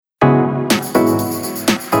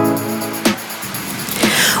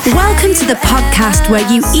Welcome to the podcast where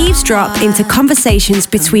you eavesdrop into conversations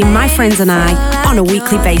between my friends and I on a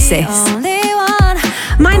weekly basis.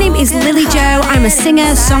 My name is Lily Joe. I'm a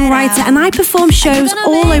singer, songwriter, and I perform shows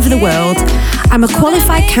all over the world. I'm a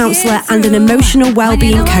qualified counsellor and an emotional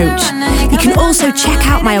well-being coach. You can also check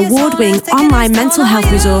out my award-winning online mental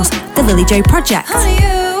health resource, The Lily Joe Project.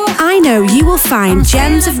 I know you will find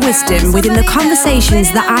gems of wisdom within the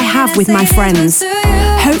conversations that I have with my friends.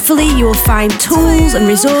 Hopefully you will find tools and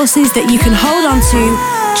resources that you can hold on to,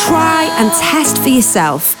 try and test for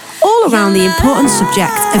yourself, all around the important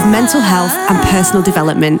subject of mental health and personal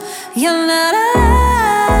development.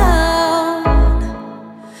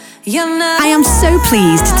 I am so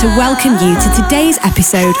pleased to welcome you to today's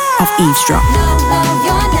episode of Eavesdrop.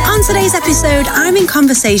 On today's episode, I'm in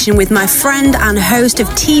conversation with my friend and host of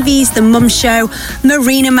TV's The Mum Show,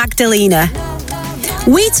 Marina Magdalena.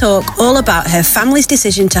 We talk all about her family's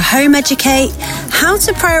decision to home educate, how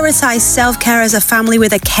to prioritise self-care as a family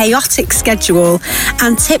with a chaotic schedule,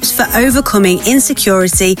 and tips for overcoming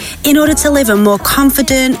insecurity in order to live a more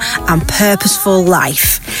confident and purposeful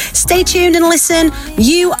life. Stay tuned and listen.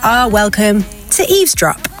 You are welcome to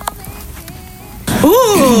Eavesdrop.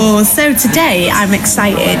 Ooh, so today I'm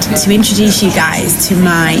excited to introduce you guys to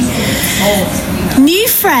my new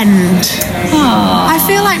friend. Aww. I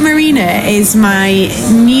feel like Marina is my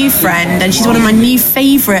new friend and she's one of my new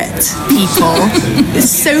favourite people.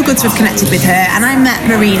 It's so good to have connected with her, and I met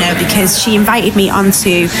Marina because she invited me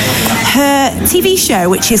onto her TV show,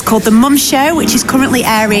 which is called The Mum Show, which is currently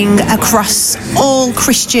airing across all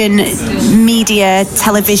Christian media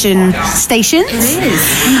television stations. It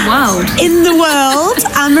is, in the world.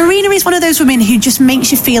 And Marina is one of those women who just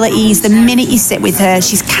makes you feel at ease the minute you sit with her.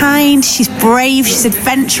 She's kind, she's brave, she's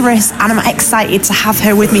adventurous, and I'm excited to have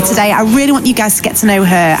her with me today. I really want you guys to get to know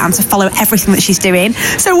her and to follow everything that she's doing.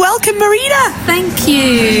 So welcome, Marina. Thank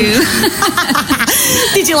you.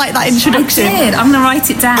 Did you like that introduction? I did. I'm going to write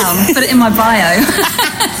it down, put it in my bio.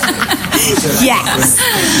 Yes.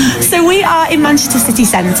 So we are in Manchester City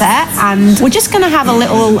Centre and we're just going to have a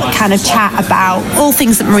little kind of chat about all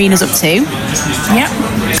things that Marina's up to. Yep.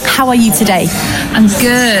 How are you today? I'm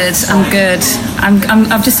good.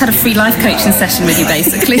 I've just had a free life coaching session with you,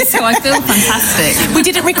 basically, so I feel fantastic. We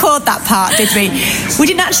didn't record that part, did we? We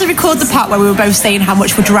didn't actually record the part where we were both saying how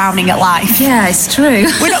much we're drowning at life. Yeah, it's true.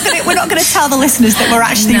 We're not going to tell the listeners that we're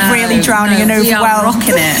actually really drowning and overwhelmed. We are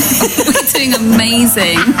rocking it. We're doing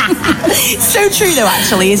amazing. So true, though,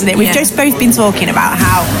 actually, isn't it? We've just both been talking about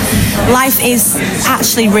how life is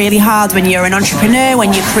actually really hard when you're an entrepreneur,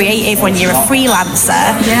 when you're creative, when you're a freelancer.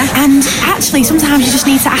 Yeah. And actually, sometimes you just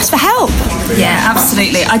need to ask for help. Yeah,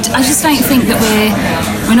 absolutely. I just don't think that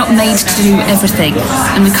we're not made to do everything,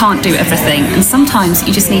 and we can't do everything. And sometimes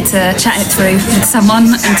you just need to chat it through with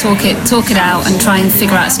someone and talk it out and try and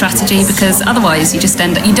figure out a strategy, because otherwise you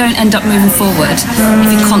don't end up moving forward if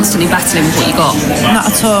you're constantly battling with what you got.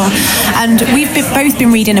 Not at all. And we've both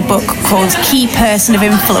been reading a book called Key Person of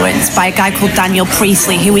Influence by a guy called Daniel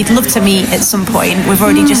Priestley, who we'd love to meet at some point. We've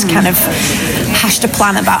already just kind of hashed a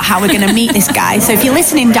plan about how we're going to meet this guy. So if you're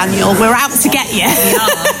listening, Daniel, we're out to get you.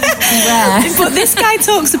 Yeah. But this guy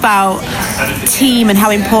talks about team and how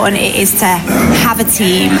important it is to have a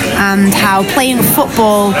team, and how playing a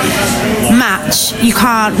football match, you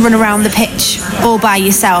can't run around the pitch all by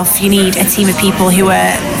yourself. You need a team of people who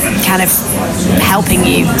are kind of helping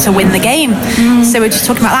you to win the game. So we're just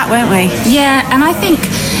talking about that, weren't we? Yeah, and I think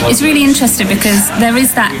it's really interesting because there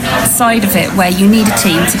is that side of it where you need a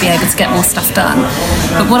team to be able to get more stuff done.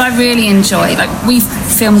 But what I really enjoy, like we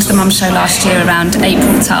filmed The Mum Show last year around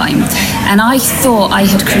April time, and I thought I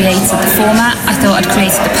had created the format, I thought I'd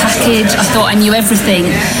created the package, I thought I knew everything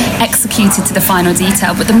executed to the final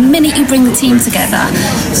detail. But the minute you bring the team together,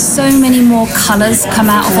 so many more colours come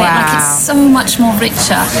out of it. Like, it's so much more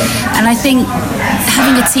richer. And I think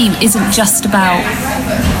having a team isn't just about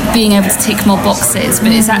being able to tick more boxes,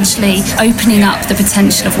 but it's actually opening up the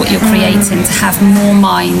potential of what you're creating to have more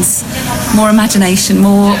minds, more imagination,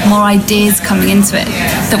 more ideas coming into it,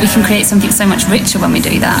 that we can create something so much richer when we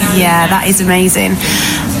do that. Yeah, that is amazing.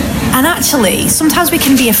 And actually, sometimes we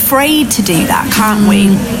can be afraid to do that, can't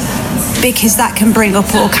we? Because that can bring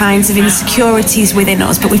up all kinds of insecurities within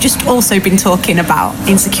us. But we've just also been talking about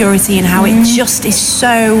insecurity and how it just is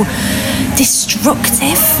so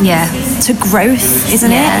destructive to growth,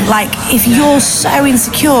 isn't it? Like, if you're so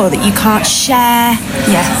insecure that you can't share,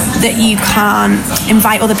 that you can't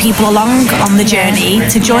invite other people along on the journey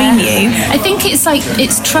to join you. I think it's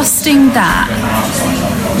trusting that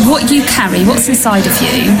what you carry, what's inside of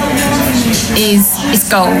you, is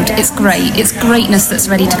gold. It's great. It's greatness that's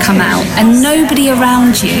ready to come out. And nobody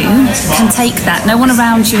around you can take that. No one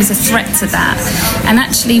around you is a threat to that. And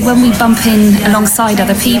actually, when we bump in alongside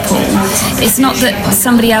other people, it's not that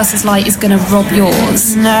somebody else's light is going to rob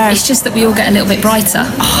yours. No. It's just that we all get a little bit brighter.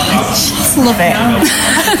 Oh, I just love it.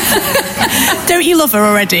 Don't you love her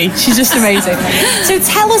already? She's just amazing. So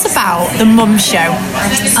tell us about the Mum Show.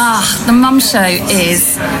 The Mum Show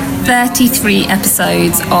is 33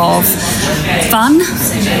 episodes of fun,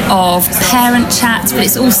 of parent chat, but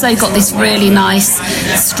it's also got this really nice,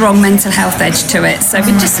 strong mental health edge to it. So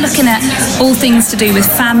we're just looking at all things to do with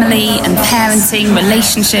family and parenting,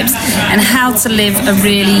 relationships, and how to live a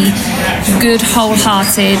really good,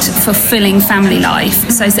 wholehearted, fulfilling family life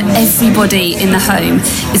so that everybody in the home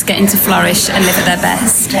is getting to flourish and live at their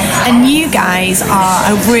best. And you guys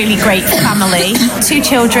are a really great family. 2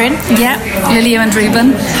 children. Yeah, Lilia and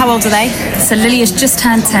Ruben. How old are they? So Lilia's just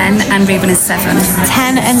turned 10 and Ruben is 7.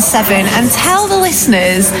 10 and 7. And tell the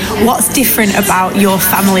listeners what's different about your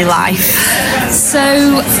family life. So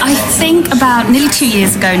I think about nearly 2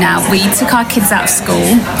 years ago now, we took our kids out of school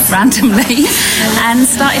randomly and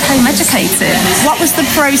started home educating. What was the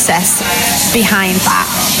process behind that?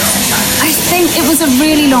 I think it was a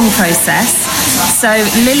really long process. So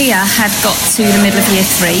Lilia had got to the middle of year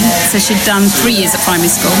 3, so she'd done 3 years at primary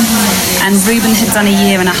school, and Ruben had done a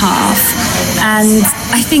year and a half. And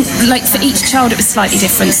I think, like, for each child it was slightly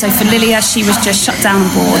different. So for Lilia, she was just shut down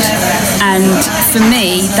and bored, and for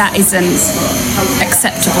me that isn't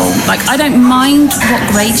acceptable. Like, I don't mind what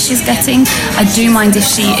grade she's getting, I do mind if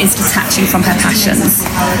she is detaching from her passions.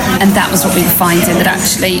 And that was what we were finding, that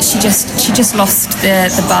actually she just lost the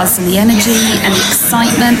buzz and the energy and the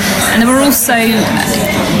excitement. And there were also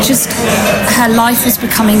just, her life was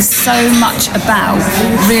becoming so much about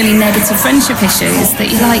really negative friendship issues that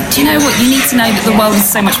you're like, do you know what, you need to know that the world is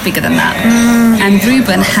so much bigger than that. And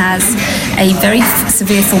Ruben has a very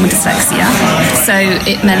severe form of dyslexia, so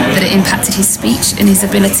it meant that it impacted his speech and his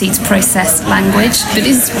ability to process language. But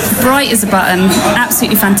he's bright as a button,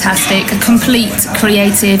 absolutely fantastic, a complete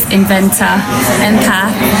creative inventor,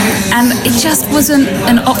 empath, and it just wasn't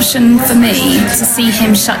an option for me to see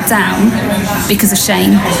him shut down because of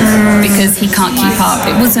shame, because he can't keep up.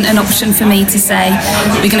 It wasn't an option for me to say,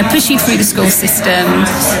 we're going to push you through the school system,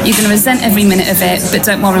 you're going to resent every minute of it, but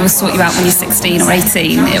don't worry, we'll sort you out when you're 16 or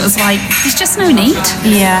 18. It was like, there's just no need.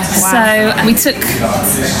 Yeah. Wow. So we took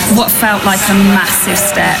what felt like a massive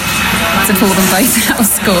step to pull them both out of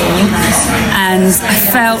school, and I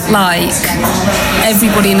felt like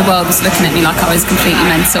everybody in the world was looking at me like I was completely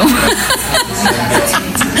mental.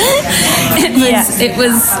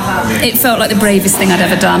 It felt like the bravest thing I'd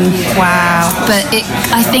ever done. Wow. But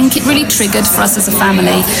I think it really triggered for us as a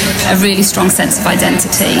family a really strong sense of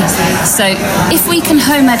identity. So if we can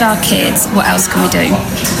home ed our kids, what else can we do?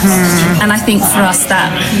 And I think for us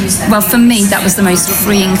for me, that was the most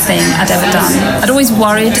freeing thing I'd ever done. I'd always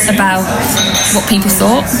worried about what people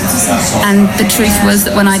thought, and the truth was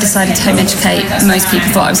that when I decided to home educate, most people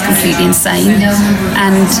thought I was completely insane.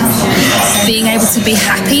 And being able to be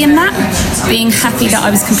happy in that, being happy that I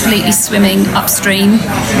was completely swimming upstream,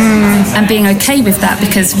 and being okay with that,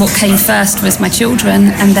 because what came first was my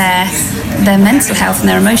children and their mental health and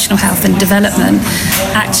their emotional health and development,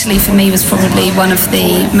 actually for me was probably one of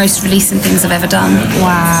the most releasing things I've ever done.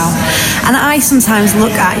 Wow. And I sometimes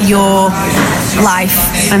look at your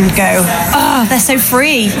life and go, oh, they're so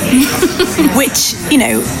free. Which,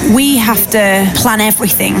 we have to plan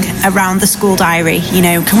everything around the school diary.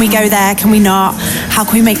 Can we go there? Can we not? How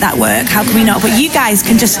can we make that work? How can we not? But you guys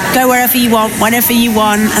can just go wherever you want, whenever you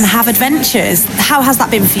want, and have adventures. How has that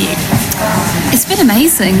been for you? It's been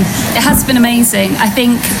amazing. It has been amazing. I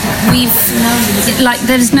think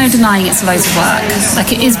there's no denying it's loads of work.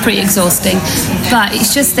 Like, it is pretty exhausting, but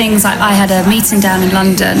it's just things like, I had a meeting down in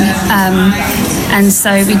London, and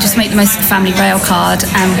so we just make the most of the family rail card,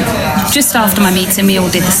 and just after my meeting we all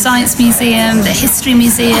did the Science Museum, the History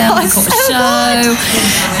Museum, we caught a show,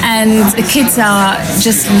 and the kids are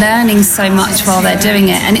just learning so much while they're doing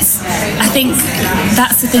it. And I think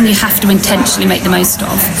that's the thing you have to intentionally make the most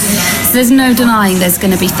of. So there's no denying there's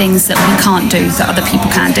going to be things that we can't do that other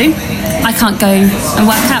people can do. I can't go and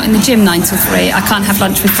work out in the gym 9 till 3. I can't have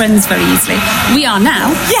lunch with friends very easily. We are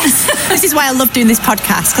now. Yes, this is why I love doing this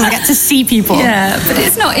podcast, because I get to see people. Yeah, but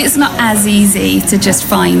it's not as easy to just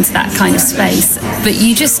find that kind of space. But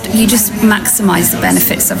you just maximise the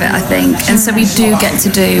benefits of it, I think. And so we do get to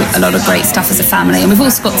do a lot of great stuff as a family, and we've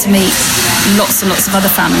also got to meet lots and lots of other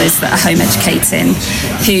families that are home educating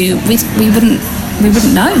who we wouldn't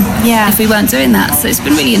know Yeah. if we weren't doing that. So it's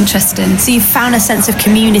been really interesting. So you've found a sense of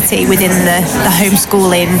community within the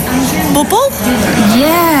homeschooling bubble?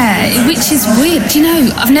 Yeah, which is weird. You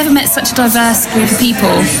know, I've never met such a diverse group of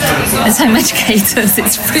people as home educators.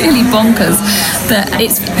 It's really bonkers. But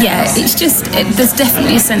there's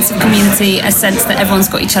definitely a sense of community, a sense that everyone's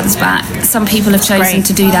got each other's back. Some people have chosen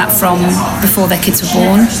to do that from before their kids were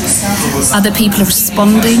born. Other people are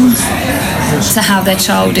responding to how their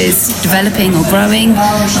child is developing or growing.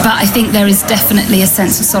 But I think there is definitely a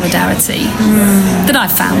sense of solidarity that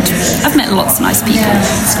I've found. I've met lots of nice people.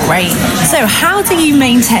 It's great. So how do you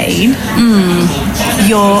maintain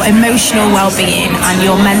your emotional well-being and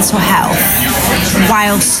your mental health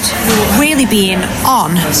whilst really being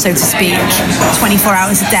on, so to speak, 24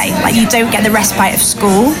 hours a day? Like, you don't get the respite of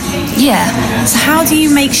school. Yeah. So how do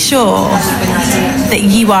you make sure that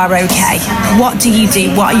you are okay? What do you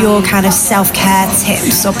do? What are your kind of self-care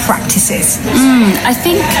tips or practices? I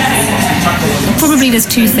think probably there's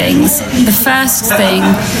two things. The first thing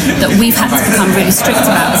that we've had to become really strict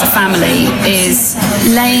about as a family is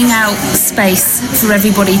laying out space for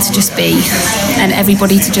everybody to just be and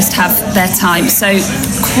everybody to just have their time. So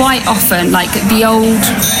quite often, like, the old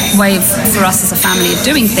way for us as a family of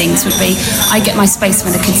doing things would be, I get my space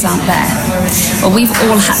when the kids aren't there. Well, we've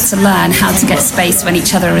all had to learn how to get space when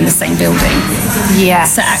each other are in the same building. Yeah.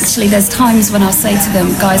 So actually there's times when I'll say to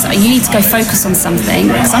them, guys, you need to go focus on something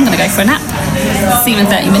because I'm going to go for a nap. See you in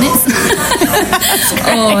 30 minutes.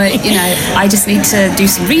 Or, you know, I just need to do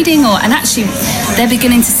some reading. And actually they're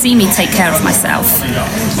beginning to see me take care of myself,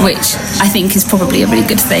 which I think is probably a really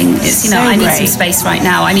good thing. It's, you know, I need some space right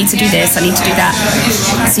now. I need to do this. I need to do that.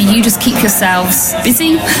 So you just keep yourselves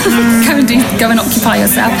busy. Go and occupy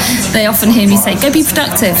yourself. They often hear me say, go be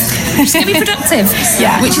productive. Just go be productive.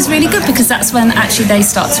 Yeah. Which is really good because that's when actually they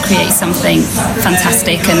start to create something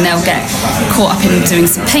fantastic and they'll get caught up in doing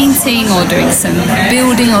some painting or doing some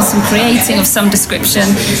building or some creating of some description.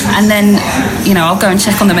 And then, you know, I'll go and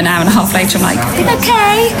check on them an hour and a half later. I'm like, are they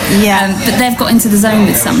okay? Yeah. But they've got into the zone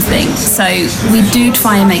with something. So we do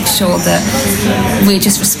try and make sure that we're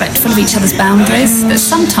just respectful of each other's boundaries. That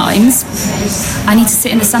sometimes I need to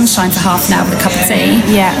sit in the sunshine for half an hour with a cup of tea.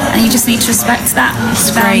 Yeah. And you just need to respect that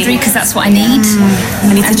boundary because that's what I need.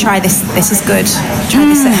 I need to try this. This is good. Try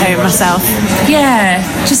this at home myself. Yeah.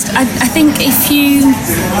 I think if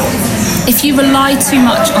you rely too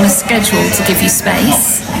much on a schedule to give you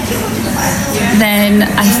space, then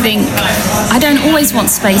I think I don't always want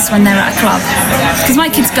space when they're at a club because my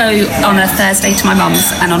kids go on a Thursday to my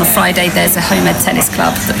mum's and on a Friday there's a home ed tennis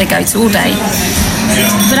club that they go to all day.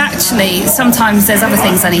 But actually sometimes there's other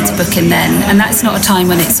things I need to book in then, and that's not a time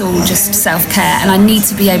when it's all just self-care, and I need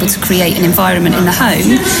to be able to create an environment in the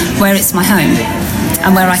home where it's my home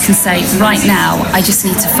and where I can say, right now, I just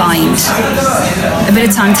need to find a bit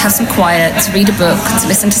of time to have some quiet, to read a book, to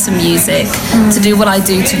listen to some music, to do what I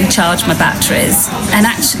do to recharge my batteries. And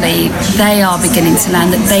actually, they are beginning to learn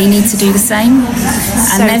that they need to do the same.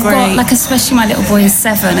 And they've got, like, especially my little boy is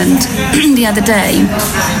 7, and the other day,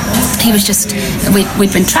 he was just,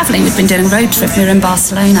 we'd been travelling, we'd been doing a road trip, we were in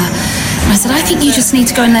Barcelona. And I said, I think you just need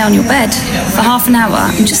to go and lay on your bed for half an hour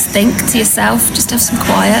and just think to yourself, just have some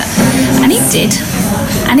quiet. And he did.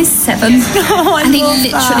 And he's 7. And he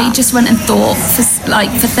literally just went and thought for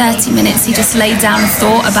 30 minutes. He just laid down and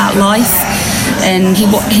thought about life. And he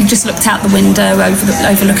just looked out the window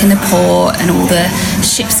overlooking the port and all the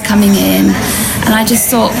ships coming in. And I just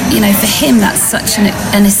thought, you know, for him that's such an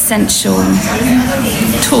essential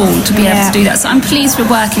tool to be able to do that. So I'm pleased we're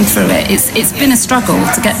working through it. It's been a struggle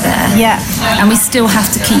to get there. Yeah. And we still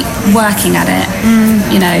have to keep working at it,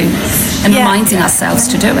 you know, and reminding ourselves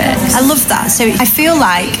to do it. I love that. So I feel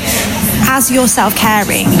like as you're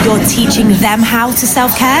self-caring, you're teaching them how to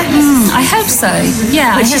self-care. I hope so.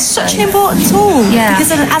 Yeah, which is such an important tool. Yeah.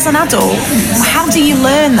 Because as an adult, how do you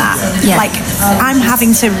learn that? Yeah. Like, I'm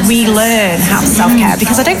having to relearn how to self-care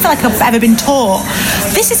because I don't feel like I've ever been taught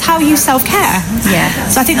this is how you self-care. Yeah.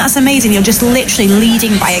 So I think that's amazing. You're just literally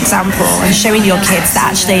leading by example and showing your kids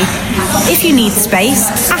that actually, if you need space,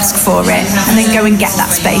 ask for it and then go and get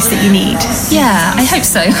that space that you need. Yeah, I hope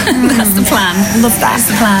so. That's the plan. Love that. That's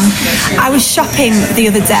the plan. I was shopping the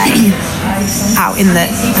other day out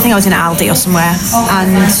I think I was in Aldi or somewhere,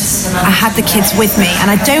 and I had the kids with me,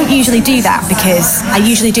 and I don't usually do that because I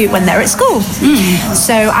usually do it when they're at school.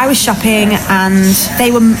 So I was shopping and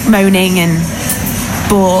they were moaning and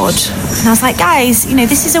bored, and I was like, guys, you know,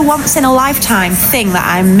 this is a once in a lifetime thing that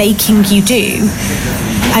I'm making you do.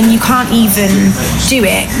 and you can't even do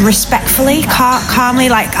it respectfully, calmly,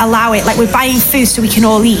 like allow it. Like we're buying food so we can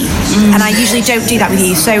all eat, and I usually don't do that with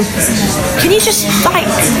you. So can you just like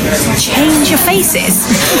change your faces?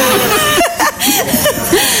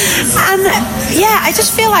 And yeah, I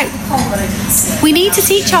just feel like we need to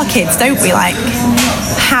teach our kids, don't we, like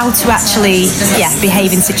how to actually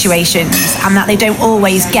behave in situations, and that they don't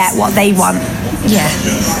always get what they want. Yeah,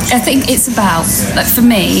 I think it's about, like for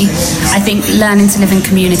me, I think learning to live in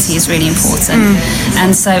community is really important.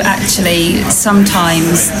 And so actually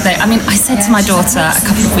sometimes, I said to my daughter a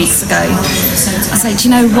couple of weeks ago, I said, do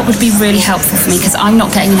you know what would be really helpful for me, because I'm not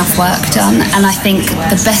getting enough work done, and I think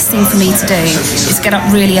the best thing for me to do is get up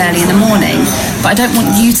really early in the morning, but I don't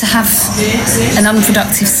want you to have an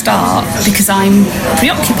unproductive start because I'm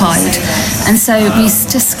preoccupied. And so we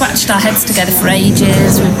just scratched our heads together for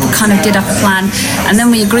ages. We kind of did up a plan, and then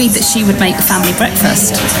we agreed that she would make the family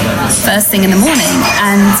breakfast first thing in the morning.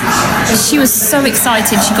 And she was so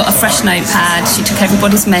excited. She got a fresh notepad, she took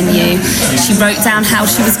everybody's menu, she wrote down how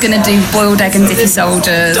she was going to do boiled egg and dippy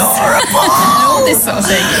soldiers, all this sort of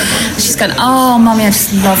thing. She's going, oh mummy, I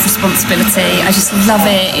just love responsibility, I just love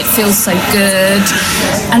it, it feels so good.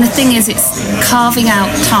 And the thing is, it's carving out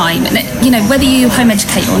time, and whether you home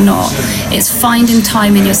educate or not, it's finding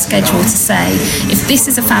time in your schedule to say, if this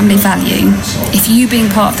is a family value, if you being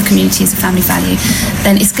part of the community is a family value,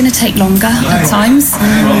 then it's going to take longer at times,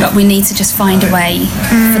 but we need to just find a way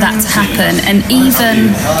for that to happen. And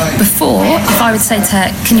even before, if I would say to her,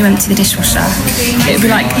 can you empty the dishwasher, it would be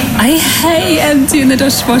like, I hate emptying the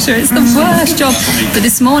dishwasher, it's the worst job. But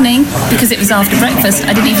this morning, because it was after breakfast,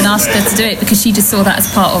 I didn't even ask her to do it, because she just saw that as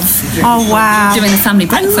part of doing the family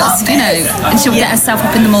breakfast, and she'll get herself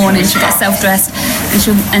up in the morning, she'll get herself dressed,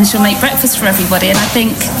 and she'll make breakfast for everybody. And I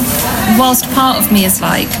think whilst part of me is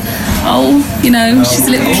like, she's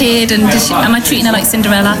a little kid, and am I treating her like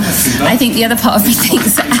Cinderella? I think the other part of me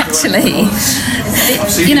thinks that actually,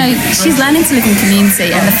 she's learning to live in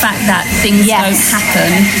community, and the fact that things don't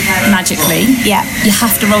happen magically. Yeah. You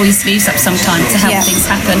have to roll your sleeves up sometime to help things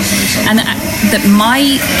happen. And that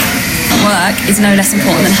my work is no less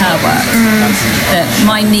important than her work. That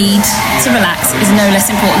my need to relax is no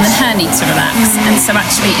less important than her need to relax. And so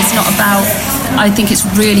actually it's not about, I think it's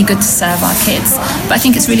really good to serve our kids, but I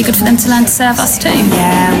think it's really good for them to learn to serve us too.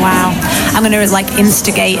 Yeah, wow. I'm going to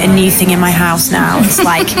instigate a new thing in my house now. It's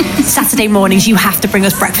like Saturday mornings you have to bring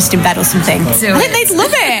us breakfast in bed or something. I think they'd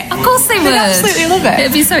love it. Of course they would. They'd absolutely love it.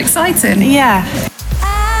 It'd be so exciting. Yeah.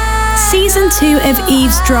 Season 2 of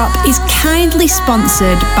Eavesdrop is kindly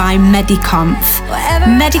sponsored by Mediconf.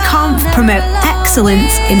 Mediconf promote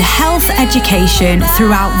excellence in health education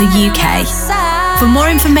throughout the UK. For more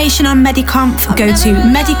information on Mediconf, go to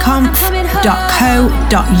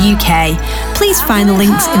mediconf.co.uk. Please find the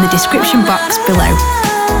links in the description box below.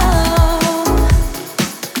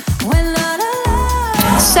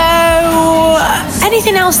 So,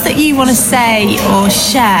 anything else that you want to say or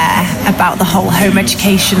share about the whole home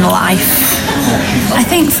education life? I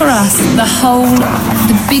think for us, the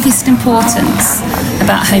biggest importance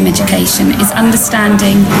about home education is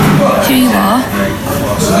understanding who you are,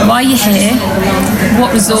 why you're here,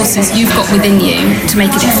 what resources you've got within you to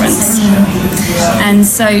make a difference. And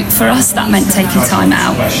so for us, that meant taking time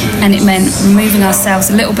out, and it meant removing ourselves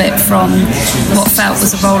a little bit from what felt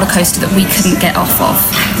was a roller coaster that we couldn't get off of.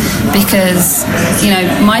 Because,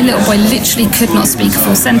 my little boy literally could not speak a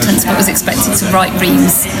full sentence, but was expected to write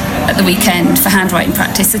reams at the weekend for handwriting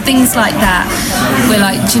practice. So things like that, we're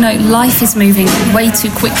like, life is moving way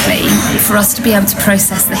too quickly for us to be able to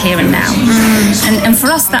process the here and now. And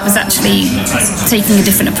for us, that was actually taking a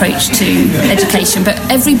different approach to education. But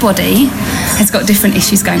everybody has got different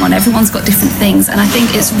issues going on. Everyone's got different things. And I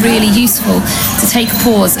think it's really useful to take a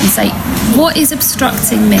pause and say, what is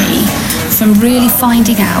obstructing me from really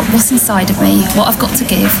finding out what's inside of me, what I've got to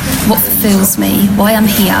give, what fulfills me, why I'm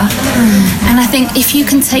here. And I think if you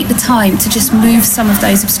can take the time to just move some of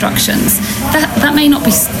those obstructions, that may not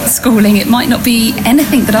be schooling, it might not be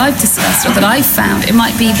anything that I've discussed or that I've found. It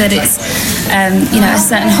might be that it's a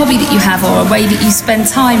certain hobby that you have, or a way that you spend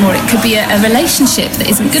time, or it could be a relationship that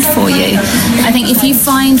isn't good for you. I think if you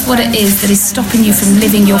find what it is that is stopping you from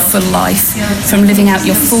living your full life, from living out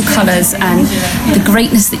your full colours and the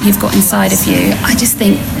greatness that you've got inside of you, I just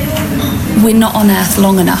think we're not on earth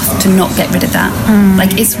long enough to not get rid of that.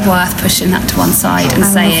 It's worth pushing that to one side and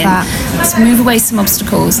saying, let's move away some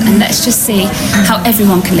obstacles and let's just see how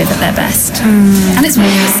everyone can live at their best. And it's what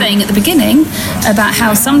you were saying at the beginning about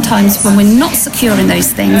how sometimes when we're not secure in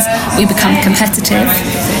those things, we become competitive.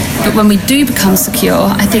 But when we do become secure,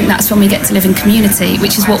 I think that's when we get to live in community,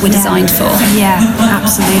 which is what we're designed for. Yeah,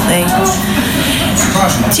 absolutely.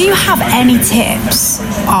 Do you have any tips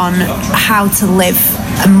on how to live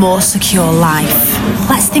a more secure life?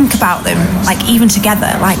 Let's think about them, like even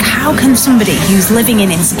together. Like, how can somebody who's living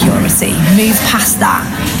in insecurity move past that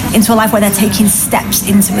into a life where they're taking steps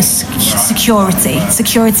into a security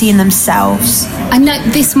in themselves? I know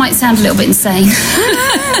this might sound a little bit insane,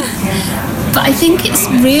 but I think it's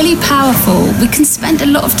really powerful. We can spend a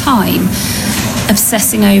lot of time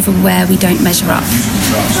obsessing over where we don't measure up,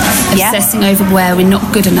 obsessing over where we're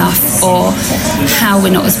not good enough, or how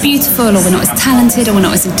we're not as beautiful, or we're not as talented, or we're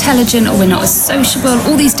not as intelligent, or we're not as sociable,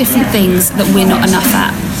 all these different things that we're not enough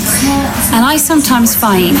at. And I sometimes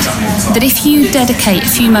find that if you dedicate a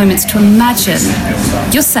few moments to imagine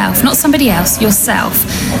yourself, not somebody else, yourself,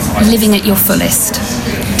 living at your fullest,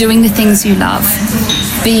 doing the things you love,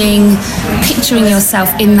 picturing yourself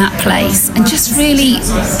in that place, and just really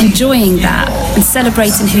enjoying that and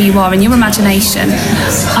celebrating who you are in your imagination,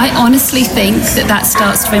 I honestly think that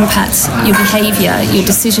starts to impact your behaviour, your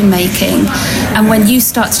decision making. And when you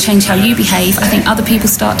start to change how you behave, I think other people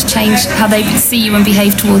start to change how they see you and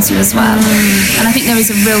behave towards you as well. And I think there is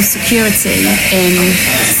a real security in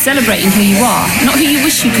celebrating who you are, not who you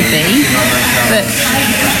wish you could be, but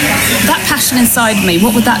that passion inside me.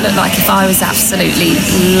 What would that look like if I was absolutely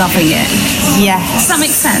loving it? Yes. Does that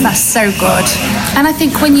make sense? That's so good. And I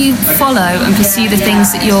think when you follow and pursue the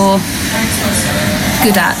things that you're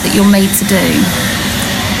good at, that you're made to do,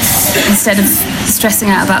 instead of stressing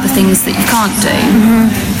out about the things that you can't do,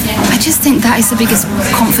 I just think that is the biggest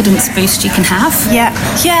confidence boost you can have. Yeah,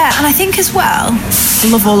 and I think as well, I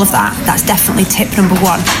love all of that. That's definitely tip number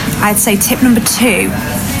 1. I'd say tip number 2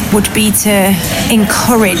 would be to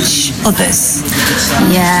encourage others.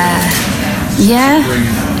 Yeah.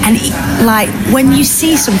 And like when you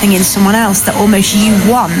see something in someone else that almost you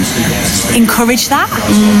want, encourage that.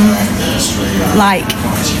 Like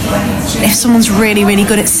if someone's really, really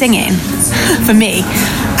good at singing, for me,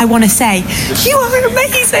 I want to say, you are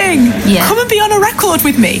amazing. Yeah. Come and be on a record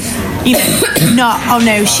with me. You know, not, oh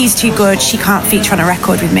no, she's too good, she can't feature on a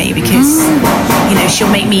record with me because, you know, she'll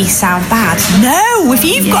make me sound bad. No, if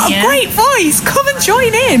you've got a great voice, come and join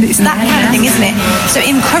in. It's that kind of thing, isn't it? So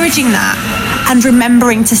encouraging that and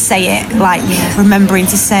remembering to say it, like remembering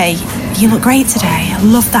to say, you look great today, I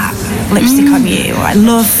love that lipstick on you, or I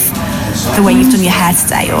love the way you've done your hair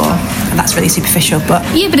today, or that's really superficial, but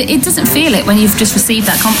but it doesn't feel it when you've just received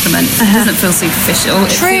that compliment. It doesn't feel superficial.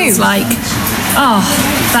 True. It feels like, oh,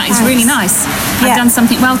 that is really nice. I've done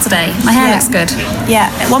something well today. My hair looks good.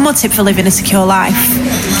 One more tip for living a secure life.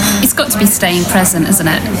 It's got to be staying present, isn't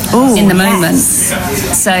it? Ooh, in the moment.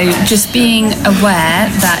 So just being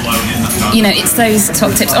aware that, you know, it's those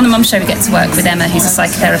top tips. On the Mum Show, we get to work with Emma, who's a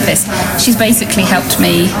psychotherapist. She's basically helped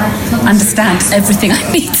me understand everything I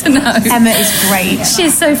need to know. Emma is great.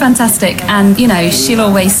 She's so fantastic. And, you know, she'll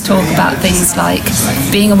always talk about things like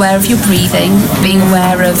being aware of your breathing, being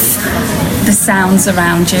aware of the sounds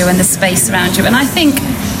around you and the space around you. And I think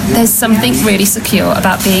there's something really secure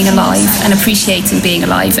about being alive and appreciating being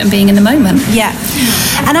alive and being in the moment. Yeah.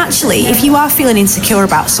 And actually, if you are feeling insecure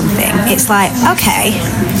about something, it's like, okay,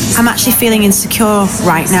 I'm actually feeling insecure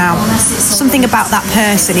right now. Something about that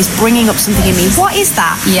person is bringing up something in me. What is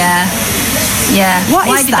that? Yeah.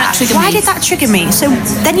 Why did that trigger me? So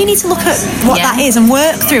then you need to look at what that is and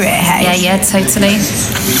work through it, hey? Yeah, totally.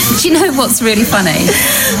 Do you know what's really funny?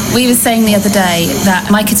 We were saying the other day that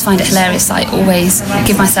my kids find it hilarious. I always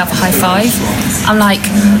give myself a high five. I'm like,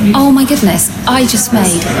 oh my goodness, I just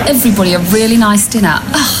made everybody a really nice dinner.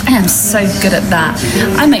 Oh, I am so good at that.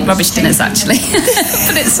 I make rubbish dinners, actually.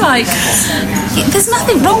 But it's like, there's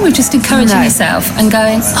nothing wrong with just encouraging yourself and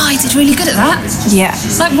going, oh, I did really good at that. Yeah.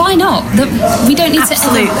 Like, why not? We don't need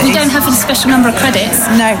Absolutely. we don't have a special number of credits.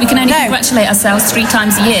 No. We can only congratulate ourselves 3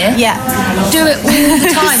 times a year. Yeah. Do it all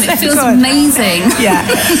the time. It feels amazing. Yeah.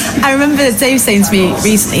 I remember Dave saying to me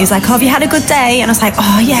recently, he was like, oh, have you had a good day? And I was like,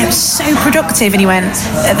 oh yeah, it was so productive. And he went,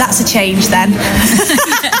 that's a change then.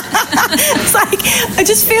 It's like, I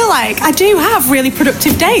just feel like I do have really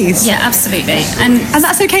productive days. Yeah, absolutely. And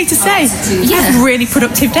that's okay to say. I have really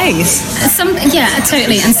productive days.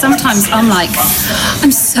 Totally. And sometimes I'm like,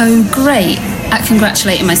 I'm so great at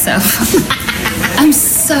congratulating myself. I'm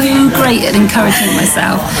so great at encouraging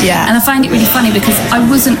myself. Yeah. And I find it really funny because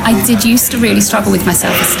I did used to really struggle with my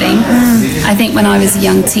self-esteem. I think when I was a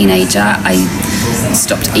young teenager, I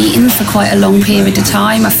stopped eating for quite a long period of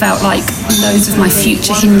time. I felt like loads of my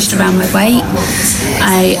future hinged around my weight.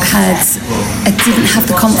 I didn't have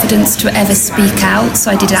the confidence to ever speak out,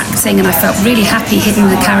 so I did acting and I felt really happy hidden in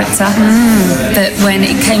the character. But when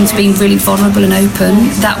it came to being really vulnerable and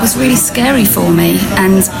open, that was really scary for me.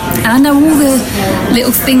 And I know all the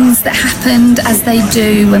little things that happened, as they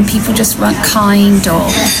do, when people just weren't kind, or,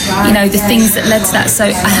 you know, the things that led to that. So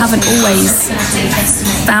I haven't always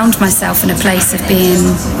found myself in a place of being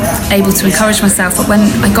able to encourage myself. But when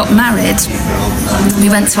I got married,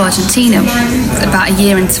 we went to Argentina about a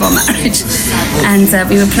year into our marriage, and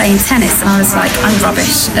we were playing tennis, and I was like, I'm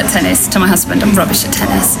rubbish at tennis, to my husband, I'm rubbish at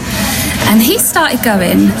tennis. And he started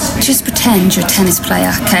going, just pretend you're a tennis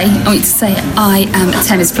player, okay? I want you to say, I am a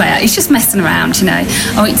tennis player. He's just messing around, you know.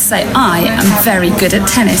 I want you to say, I am very good at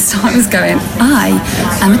tennis. So I was going, I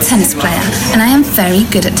am a tennis player, and I am very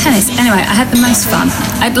good at tennis. Anyway, I had the most fun.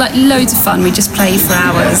 I had like loads of fun. We just played for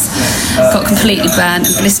hours, got completely burnt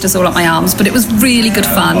and blisters all up my arms, but it was really good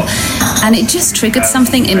fun. And it just triggered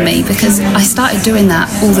something in me, because I started doing that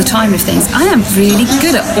all the time with things. I am really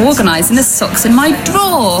good at organising the socks in my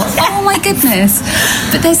drawer. Oh my goodness.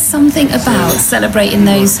 But there's something about celebrating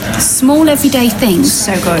those small everyday things.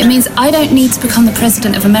 So good. It means I don't need to become the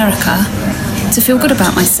president of America to feel good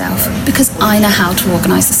about myself, because I know how to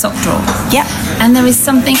organise the sock drawer. Yep. And there is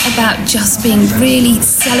something about just being really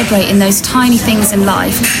celebrating those tiny things in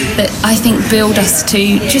life that I think build us to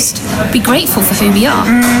just be grateful for who we are,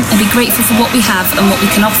 and be grateful for what we have and what we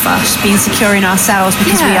can offer. Just being secure in ourselves,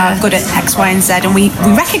 because we are good at X, Y, and Z, and we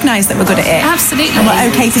recognise that we're good at it. Absolutely. And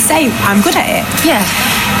we're okay to say, I'm good at it. Yeah.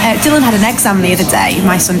 Dylan had an exam the other day,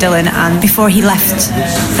 my son Dylan, and before he left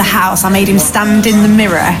the house, I made him stand in the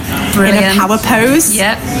mirror in a power pose.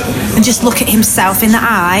 Yep. And just look at himself in the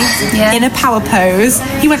eye in a power pose.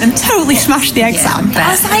 He went and totally smashed the exam. Yeah,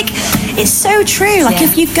 I was like, it's so true. Like,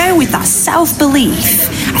 if you go with that self-belief,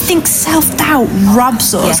 I think self-doubt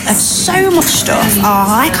robs us of so much stuff. Oh,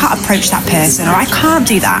 I can't approach that person, or I can't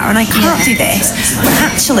do that, and I can't do this. But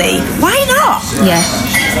actually, why not? Yeah.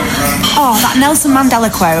 Oh, that Nelson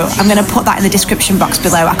Mandela quote, I'm going to put that in the description box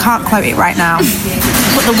below. I can't quote it right now.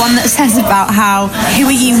 But the one that says about how, who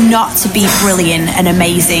are you not to be brilliant and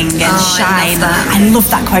amazing and shine? I love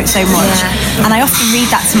that quote so much. Yeah. And I often read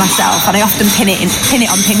that to myself, and I often pin it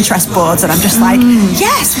on Pinterest boards, and I'm just like,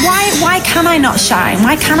 yes, why can I not shine?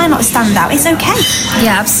 Why can I not stand out? It's okay.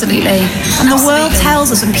 Yeah, absolutely. And the world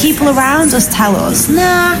tells us, and people around us tell us,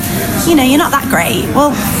 nah, you know, you're not that great.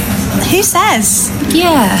 Well, who says?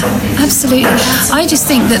 Yeah, absolutely. I just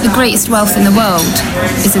think that the greatest wealth in the world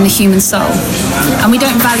is in the human soul, and we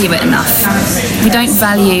don't value it enough. We don't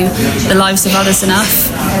value the lives of others enough.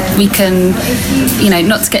 We can, you know,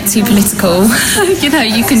 not to get too political, you know,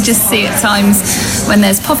 you can just see at times when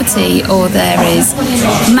there's poverty, or there is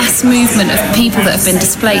mass movement of people that have been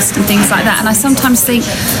displaced and things like that. And I sometimes think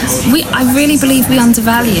I really believe we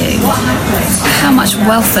undervalue how much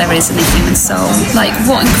wealth there is in the human soul. Like,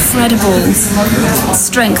 what incredible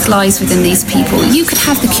strength lies within these people. You could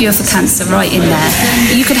have the cure for cancer right in there.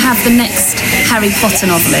 You could have the next Harry Potter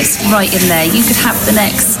novelist right in there. You could have the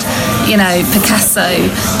next, you know, Picasso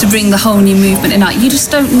to bring the whole new movement in art. You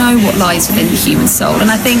just don't know what lies within the human soul. And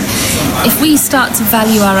I think if we start to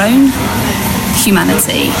value our own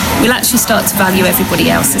humanity, we'll actually start to value everybody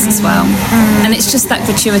else's as well. And it's just that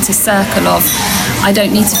gratuitous circle of, I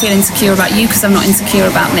don't need to feel insecure about you because I'm not insecure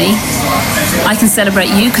about me. I can celebrate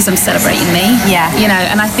you because I'm celebrating me. Yeah. You know,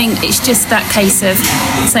 and I think it's just that case of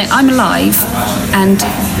saying, I'm alive and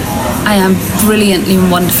I am brilliantly and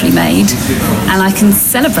wonderfully made, and I can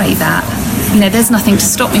celebrate that. You know, there's nothing to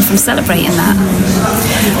stop me from celebrating that.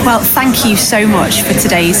 Well, thank you so much for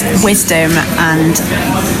today's wisdom and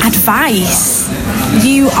advice.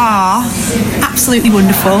 You are absolutely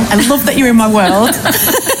wonderful. I love that you're in my world.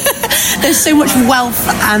 There's so much wealth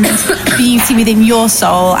and beauty within your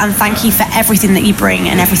soul, and thank you for everything that you bring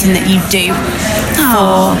and everything that you do.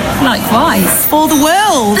 Oh, likewise. For the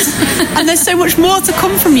world. And there's so much more to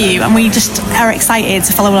come from you, and we just are excited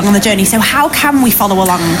to follow along on the journey. So how can we follow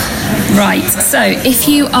along? Right, so if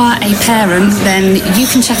you are a parent, then you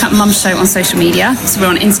can check out Mum Show on social media. So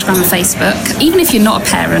we're on Instagram and Facebook. Even if you're not a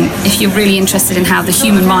parent, if you're really interested in how the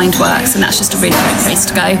human mind works, and that's just a really great place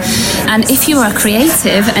to go. And if you are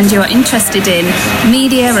creative and you are interested in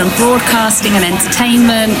media and broadcasting and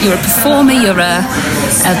entertainment, you're a performer, you're a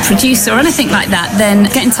producer or anything like that, then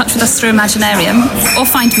get in touch with us through Imaginarium, or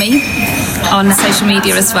find me on social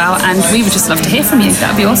media as well, and we would just love to hear from you.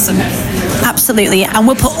 That would be awesome. Absolutely, and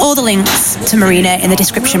we'll put all the links to Marina in the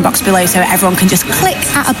description box below, so everyone can just click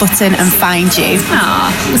at a button and find you.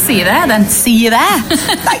 We'll see you there then. See you there.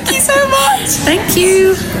 Thank you so much. Thank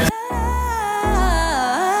you.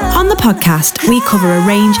 On the podcast, we cover a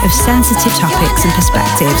range of sensitive topics and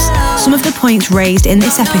perspectives. Some of the points raised in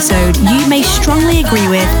this episode you may strongly agree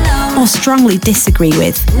with or strongly disagree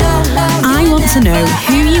with. I want to know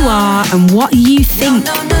who you are and what you think.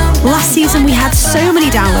 Last season we had so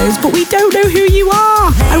many downloads, but we don't know who you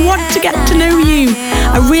are. I want to get to know you.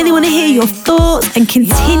 I really want to hear your thoughts and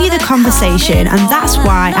continue the conversation, and that's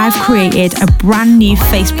why I've created a brand new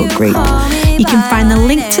Facebook group. You can find the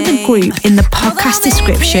link to the group in the podcast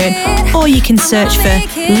description, or you can search for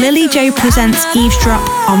Lily Joe Presents Eavesdrop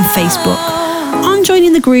on Facebook. On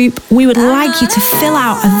joining the group, we would like you to fill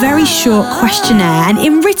out a very short questionnaire, and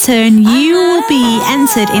in return, you will be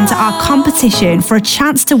entered into our competition for a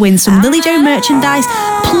chance to win some Lily Joe merchandise,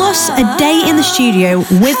 plus a day in the studio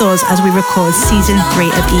with us as we record season 3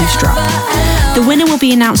 of Eavesdrop. The winner will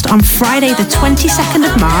be announced on Friday the 22nd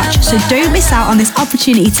of March, so don't miss out on this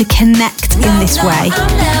opportunity to connect in this way.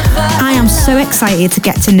 I am so excited to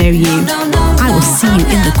get to know you. I will see you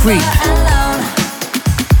in the group.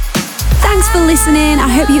 Thanks for listening. I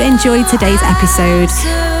hope you enjoyed today's episode.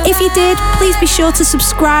 If you did, please be sure to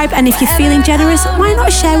subscribe, and if you're feeling generous, why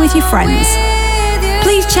not share with your friends?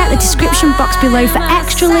 Please check the description box below for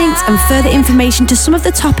extra links and further information to some of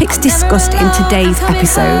the topics discussed in today's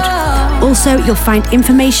episode. Also, you'll find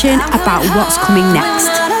information about what's coming next.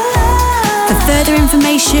 For further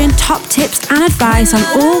information, top tips and advice on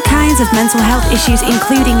all kinds of mental health issues,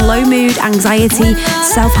 including low mood, anxiety,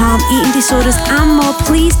 self-harm, eating disorders and more,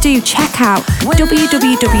 please do check out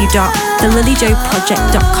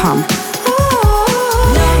www.thelilyjoeproject.com.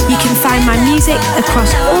 You can find my music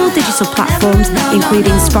across all digital platforms,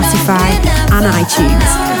 including Spotify and iTunes.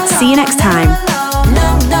 See you next time.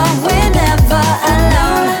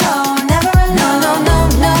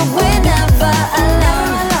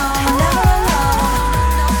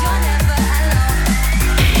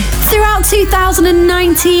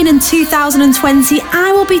 2019 and 2020,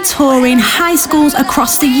 I will be touring high schools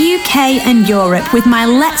across the UK and Europe with my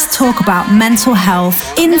Let's Talk About Mental Health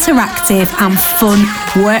interactive and fun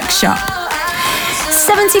workshop.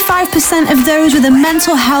 75% of those with a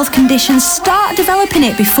mental health condition start developing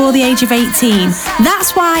it before the age of 18.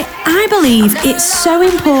 That's why I believe it's so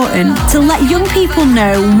important to let young people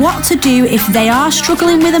know what to do if they are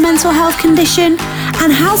struggling with a mental health condition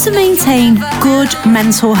and how to maintain good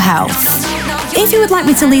mental health. If you would like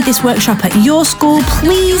me to lead this workshop at your school,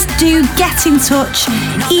 please do get in touch.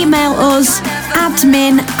 Email us,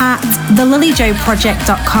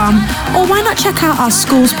 admin@thelilyjoeproject.com, or why not check out our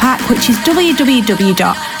schools pack, which is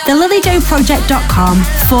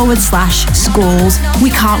www.thelilyjoeproject.com/schools.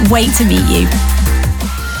 We can't wait to meet you.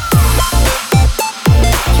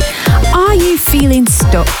 Are you feeling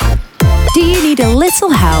stuck? Do you need a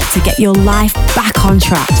little help to get your life back on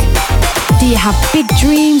track? Do you have big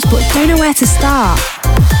dreams but don't know where to start?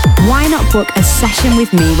 Why not book a session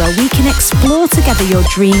with me where we can explore together your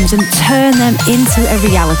dreams and turn them into a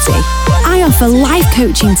reality? I offer life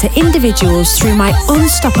coaching to individuals through my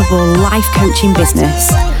Unstoppable life coaching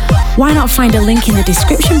business. Why not find a link in the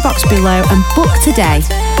description box below and book today?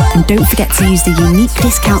 And don't forget to use the unique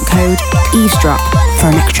discount code EAVESDROP for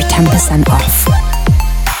an extra 10% off.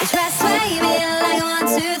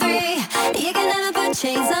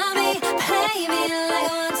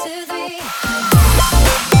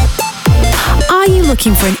 Are you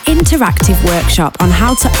looking for an interactive workshop on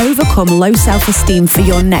how to overcome low self-esteem for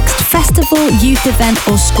your next festival, youth event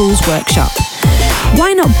or schools workshop?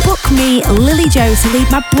 Why not book me, Lily Joe, to lead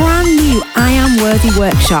my brand new I Am Worthy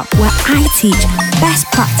workshop where I teach best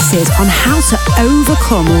practices on how to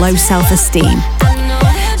overcome low self-esteem.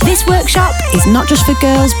 This workshop is not just for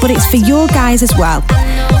girls, but it's for your guys as well.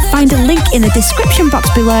 Find a link in the description box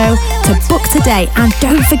below to book today, and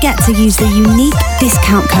don't forget to use the unique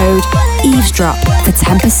discount code EAVESDROP for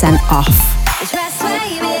 10% off.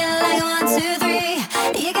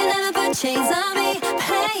 Chains on me.